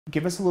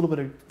Give us a little bit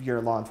of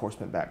your law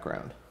enforcement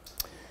background.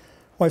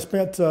 Well, I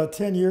spent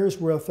 10 years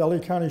with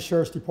Lemhi County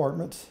Sheriff's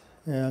Department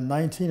and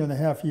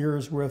 19.5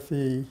 years with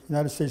the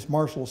United States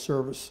Marshal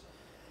Service.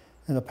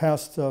 In the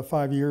past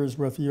 5 years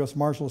with the U.S.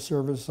 Marshal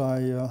Service,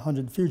 I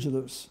hunted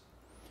fugitives.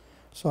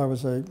 So I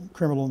was a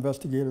criminal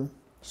investigator.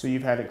 So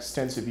you've had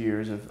extensive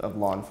years of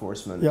law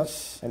enforcement.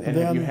 Yes. And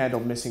have you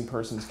handled missing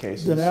persons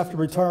cases? Then after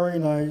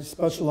retiring, I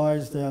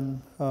specialized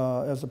in,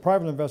 as a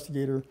private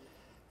investigator,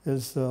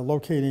 is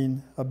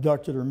locating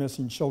abducted or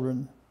missing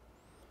children,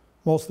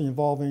 mostly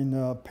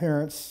involving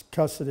parents,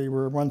 custody,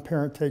 where one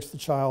parent takes the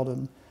child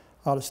and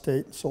out of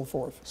state and so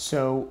forth.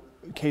 So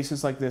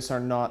cases like this are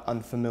not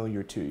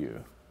unfamiliar to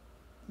you?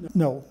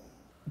 No.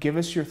 Give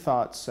us your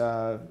thoughts,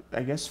 I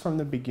guess from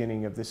the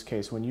beginning of this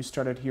case, when you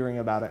started hearing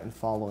about it and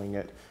following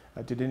it,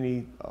 did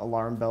any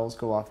alarm bells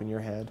go off in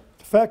your head?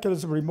 The fact that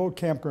it's a remote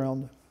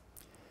campground,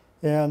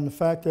 and the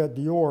fact that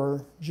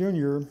DeOrr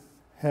Jr.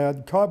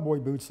 had cowboy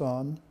boots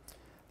on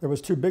that was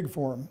too big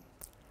for him,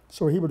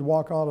 so he would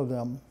walk out of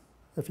them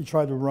if he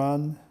tried to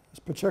run,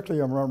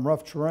 particularly on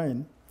rough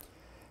terrain.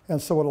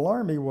 And so what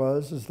alarmed me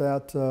is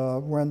that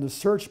when the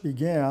search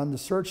began, the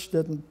search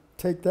didn't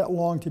take that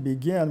long to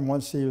begin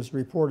once he was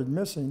reported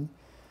missing.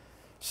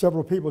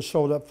 Several people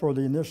showed up for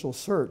the initial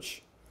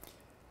search.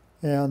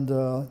 And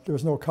there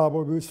was no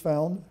cowboy boots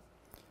found.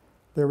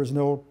 There was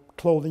no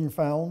clothing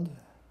found.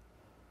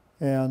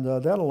 And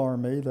that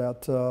alarmed me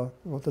that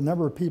with the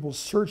number of people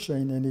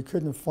searching and he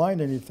couldn't find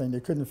anything, they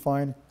couldn't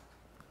find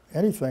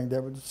anything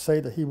that would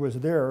say that he was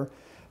there.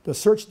 The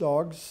search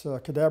dogs,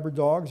 cadaver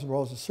dogs, as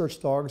well as the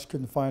search dogs,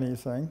 couldn't find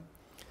anything.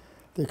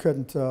 They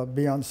couldn't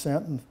be on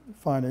scent and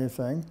find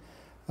anything.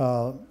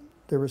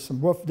 There were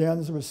some wolf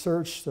dens that was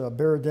searched, a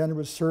bear den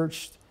was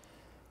searched,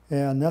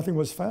 and nothing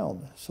was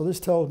found. So this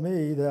tells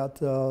me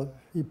that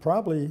he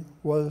probably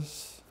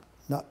was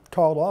not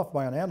called off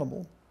by an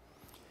animal.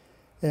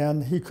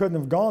 And he couldn't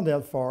have gone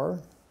that far,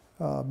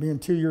 being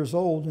 2 years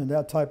old in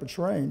that type of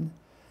terrain.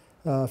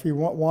 If he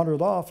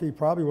wandered off, he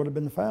probably would have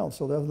been found.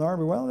 So that's an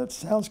army. Well, that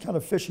sounds kind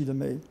of fishy to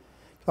me.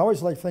 I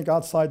always like to think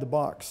outside the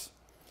box.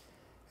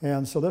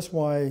 And so that's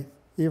why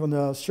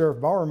even Sheriff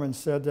Bowerman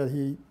said that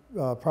he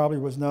probably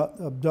was not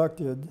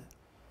abducted,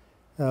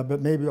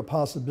 but maybe a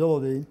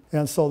possibility.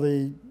 And so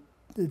the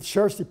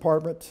Sheriff's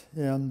Department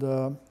and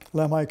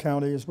Lemhi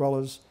County, as well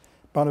as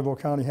Bonneville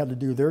County, had to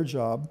do their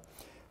job.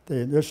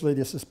 Initially,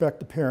 they suspect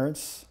the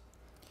parents.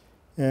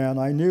 And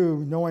I knew,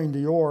 knowing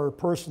DeOrr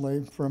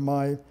personally from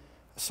my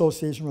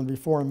association from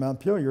before in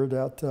Montpelier,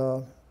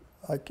 that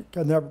I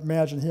could never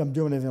imagine him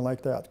doing anything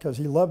like that, because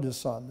he loved his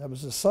son. That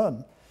was his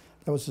son.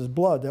 That was his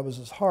blood. That was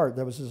his heart.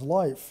 That was his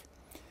life.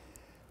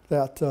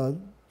 That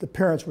the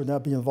parents would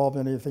not be involved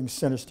in anything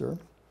sinister.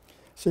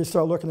 So you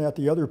start looking at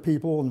the other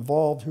people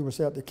involved who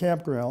was at the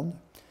campground.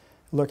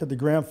 Look at the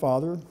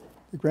grandfather.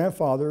 The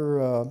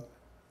grandfather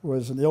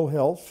was in ill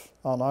health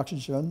on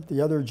oxygen. The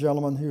other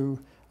gentleman,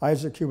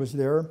 Isaac, who was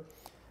there,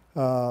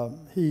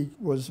 he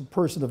was a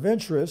person of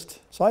interest.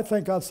 So I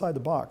think outside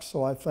the box.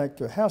 So I think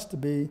there has to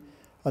be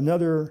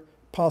another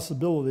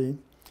possibility.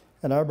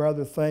 And I'd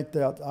rather think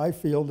that I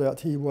feel that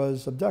he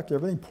was abducted.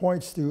 Everything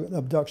points to an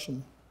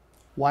abduction.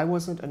 Why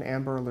wasn't an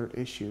Amber Alert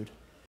issued?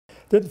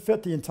 Didn't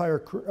fit the entire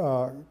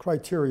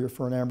criteria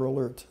for an Amber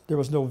Alert. There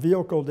was no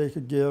vehicle they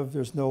could give.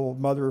 There's no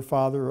mother or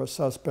father or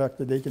suspect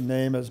that they could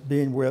name as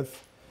being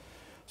with.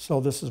 So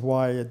this is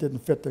why it didn't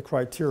fit the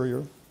criteria.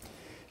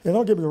 And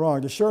don't get me wrong,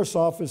 the Sheriff's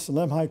Office in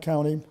Lemhi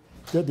County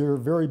did their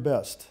very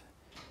best.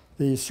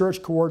 The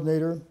search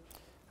coordinator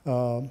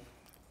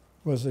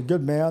was a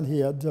good man. He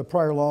had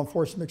prior law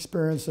enforcement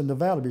experience in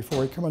Nevada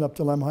before he coming up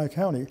to Lemhi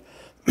County.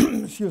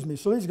 Excuse me.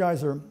 So these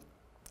guys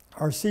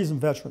are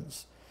seasoned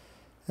veterans,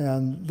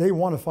 and they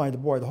want to find the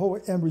boy. The whole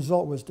end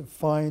result was to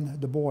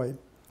find the boy.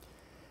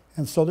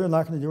 And so they're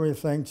not going to do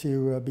anything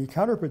to be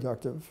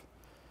counterproductive.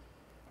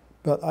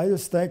 But I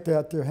just think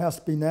that there has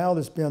to be now,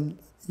 there's been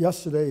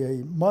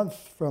yesterday a month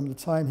from the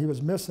time he was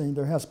missing,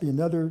 there has to be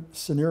another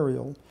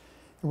scenario,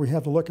 and we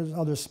have to look at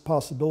other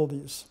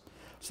possibilities.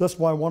 So that's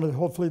why I wanted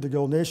hopefully to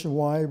go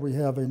nationwide. We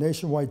have a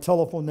nationwide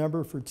telephone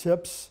number for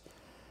tips.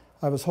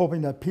 I was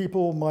hoping that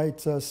people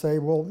might say,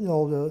 well, you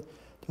know,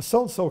 the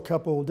so-and-so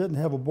couple didn't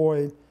have a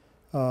boy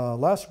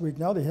last week,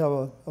 now they have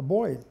a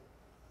boy.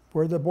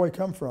 Where did the boy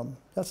come from?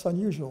 That's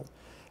unusual.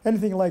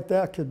 Anything like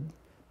that could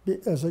be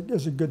as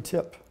a good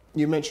tip.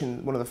 You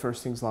mentioned one of the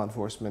first things law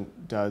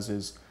enforcement does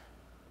is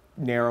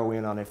narrow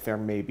in on if there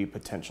may be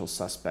potential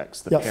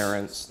suspects, the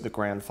parents, the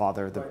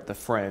grandfather, the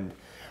friend.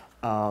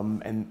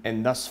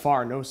 And thus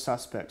far, no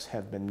suspects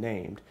have been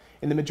named.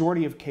 In the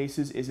majority of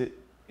cases,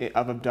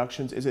 of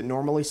abductions, is it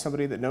normally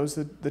somebody that knows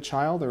the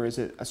child, or is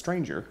it a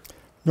stranger?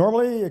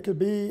 Normally, it could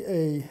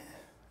be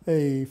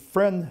a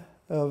friend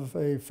of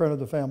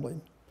the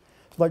family.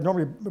 It's like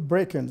normally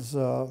break-ins,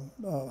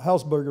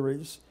 house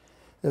burglaries,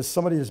 is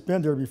somebody has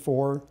been there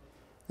before,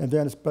 and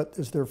then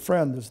it's their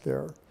friend is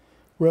there.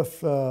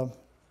 With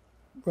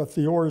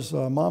DeOrr's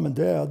mom and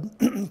dad,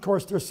 of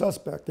course, they're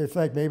suspect. They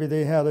think maybe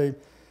there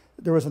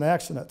was an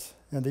accident,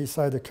 and they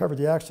decided to cover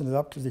the accident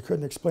up because they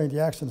couldn't explain the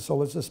accident, so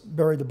let's just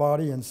bury the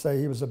body and say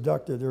he was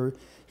abducted or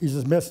he's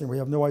just missing. We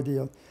have no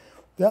idea.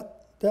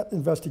 That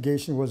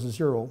investigation was a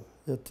zero.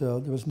 There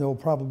was no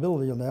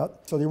probability in that.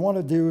 So they want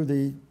to do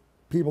the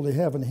people they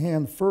have in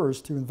hand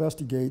first to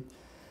investigate,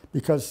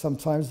 because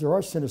sometimes there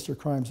are sinister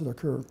crimes that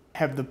occur.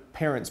 Have the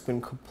parents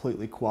been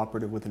completely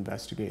cooperative with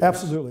investigators?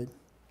 Absolutely.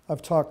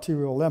 I've talked to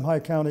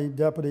Lemhi County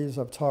deputies.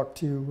 I've talked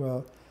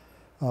to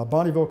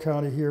Bonneville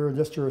County here in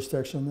this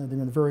jurisdiction, and they've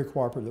been very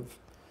cooperative,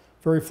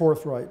 very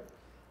forthright,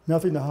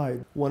 nothing to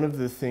hide. One of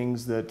the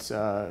things that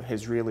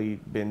has really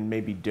been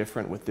maybe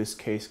different with this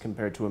case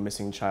compared to a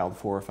missing child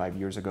 4 or 5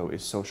 years ago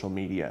is social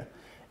media.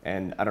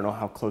 And I don't know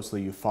how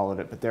closely you followed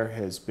it, but there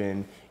has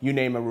been, you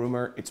name a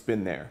rumor, it's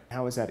been there.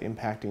 How is that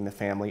impacting the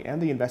family and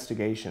the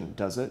investigation?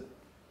 Does it?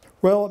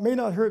 Well, it may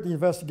not hurt the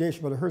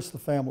investigation, but it hurts the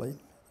family,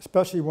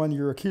 especially when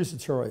you're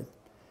accusatory.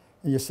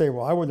 And you say,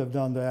 well, I wouldn't have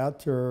done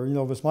that, or, you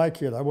know, if it's my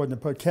kid, I wouldn't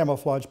have put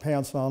camouflage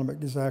pants on him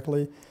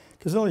exactly,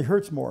 because it only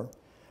hurts more.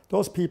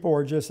 Those people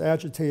are just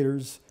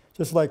agitators,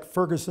 just like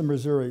Ferguson,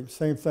 Missouri,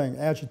 same thing,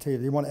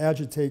 agitated. They want to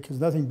agitate because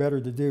nothing better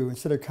to do,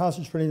 instead of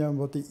concentrating on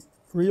what the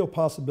real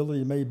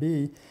possibility may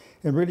be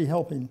and really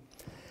helping.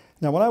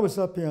 Now, when I was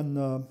up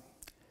in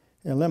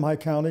Lemhi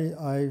County,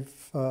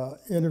 I've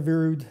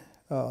interviewed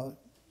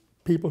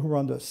people who were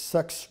on the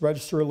sex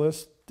register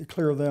list to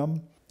clear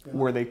them.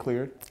 Were they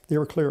cleared? They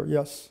were clear,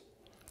 yes.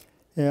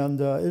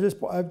 And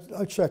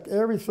I checked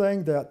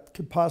everything that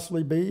could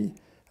possibly be,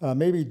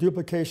 maybe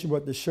duplication of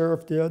what the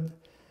sheriff did,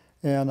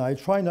 and I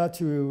try not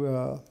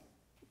to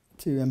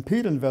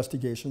impede an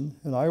investigation,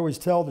 and I always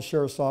tell the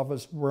sheriff's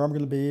office where I'm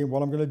going to be and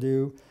what I'm going to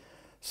do.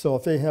 So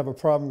if they have a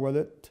problem with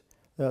it,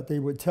 that they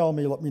would tell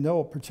me, let me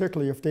know,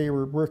 particularly if they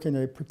were working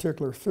a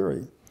particular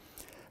theory.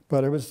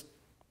 But it was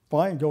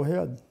fine, go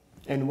ahead.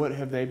 And what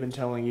have they been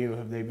telling you?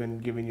 Have they been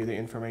giving you the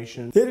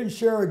information? They didn't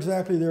share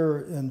exactly their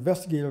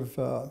investigative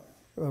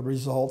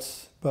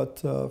results,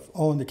 but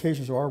all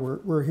indications are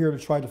we're here to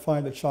try to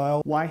find the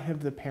child. Why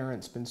have the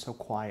parents been so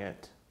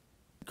quiet?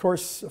 Of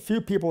course, a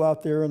few people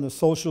out there in the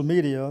social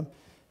media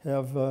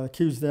have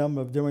accused them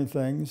of doing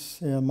things,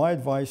 and my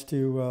advice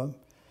to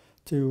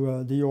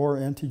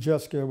DeOrr and to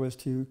Jessica was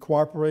to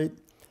cooperate,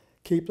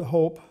 keep the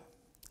hope,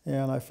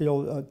 and I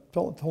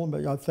told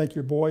him, I think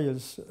your boy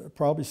is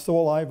probably still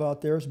alive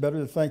out there. It's better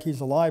to think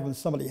he's alive when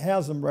somebody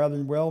has him rather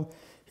than, well,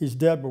 he's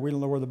dead, but we don't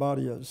know where the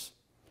body is.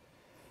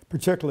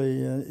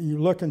 Particularly, you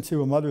look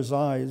into a mother's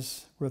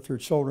eyes with her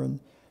children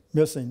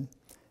missing,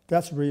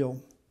 that's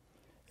real.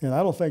 And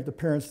I don't think the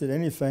parents did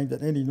anything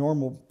that any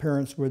normal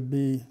parents would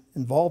be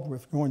involved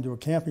with going to a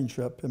camping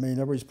trip. I mean,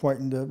 everybody's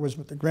pointing to, it was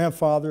with the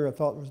grandfather, I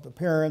thought it was the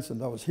parents,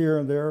 and I was here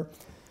and there.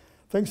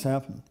 Things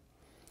happen.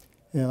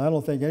 And I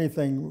don't think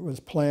anything was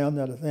planned,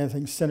 that if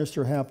anything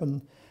sinister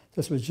happened.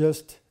 This was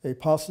just a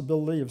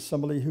possibility of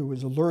somebody who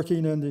was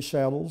lurking in the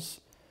shadows.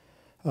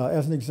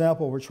 As an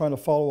example, we're trying to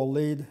follow a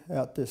lead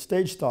at the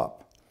stage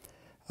stop.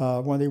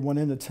 When they went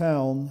into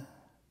town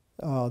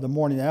the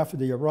morning after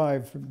they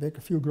arrived to make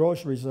a few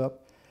groceries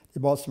up, they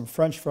bought some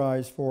French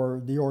fries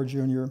for DeOrr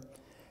Jr.,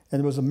 and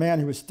there was a man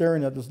who was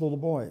staring at this little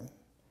boy.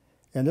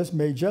 And this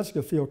made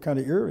Jessica feel kind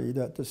of eerie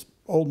that this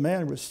old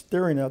man was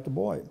staring at the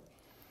boy.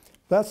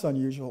 That's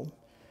unusual,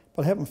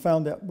 but I haven't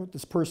found out what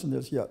this person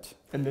is yet.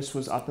 And this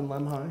was up in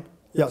Lemhi?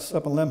 Yes,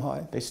 up in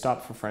Lemhi. They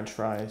stopped for French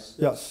fries?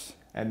 Yes.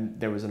 And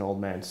there was an old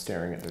man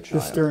staring at their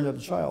child? Just staring at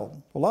the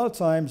child. A lot of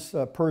times,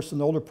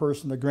 an older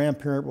person, the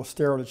grandparent will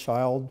stare at a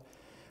child,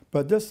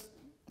 but this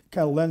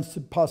kind of lends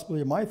to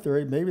possibly my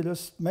theory, maybe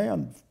this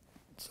man,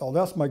 so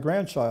that's my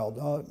grandchild.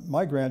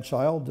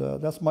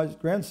 That's my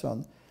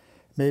grandson.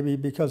 Maybe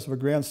because of a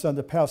grandson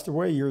that passed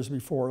away years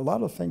before. A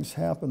lot of things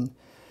happen.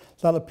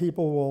 A lot of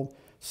people will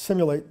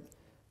simulate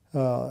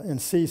and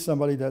see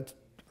somebody that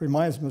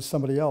reminds them of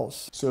somebody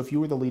else. So if you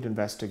were the lead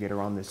investigator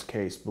on this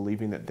case,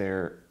 believing that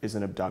there is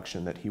an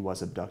abduction, that he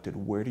was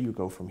abducted, where do you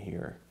go from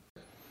here?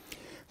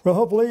 Well,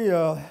 hopefully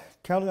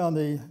counting on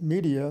the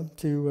media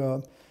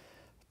to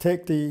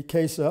take the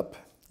case up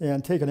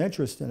and take an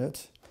interest in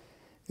it,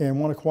 and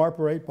want to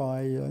cooperate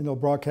by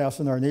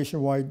broadcasting our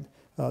nationwide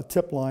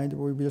tip line that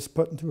we just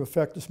put into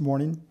effect this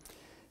morning,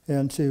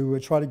 and to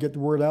try to get the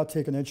word out,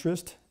 take an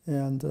interest,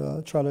 and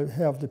try to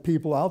have the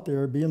people out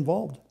there be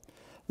involved.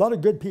 A lot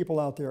of good people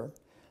out there.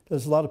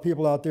 There's a lot of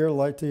people out there that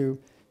like to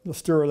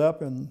stir it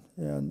up and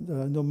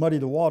muddy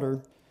the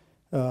water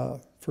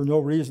for no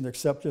reason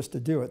except just to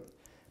do it.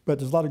 But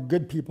there's a lot of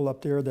good people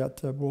up there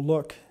that will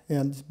look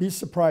and be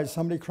surprised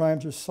how many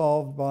crimes are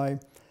solved by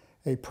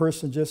a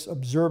person just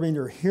observing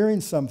or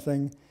hearing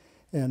something,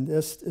 and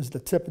this is the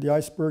tip of the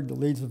iceberg that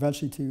leads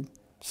eventually to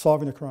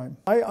solving a crime.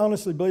 I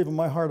honestly believe in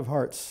my heart of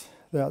hearts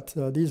that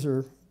these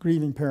are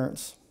grieving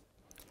parents,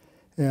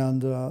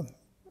 and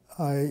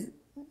I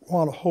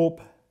want to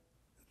hope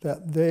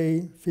that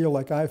they feel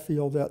like I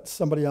feel, that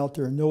somebody out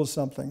there knows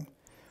something.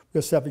 We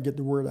just have to get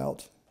the word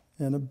out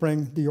and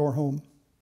bring DeOrr home.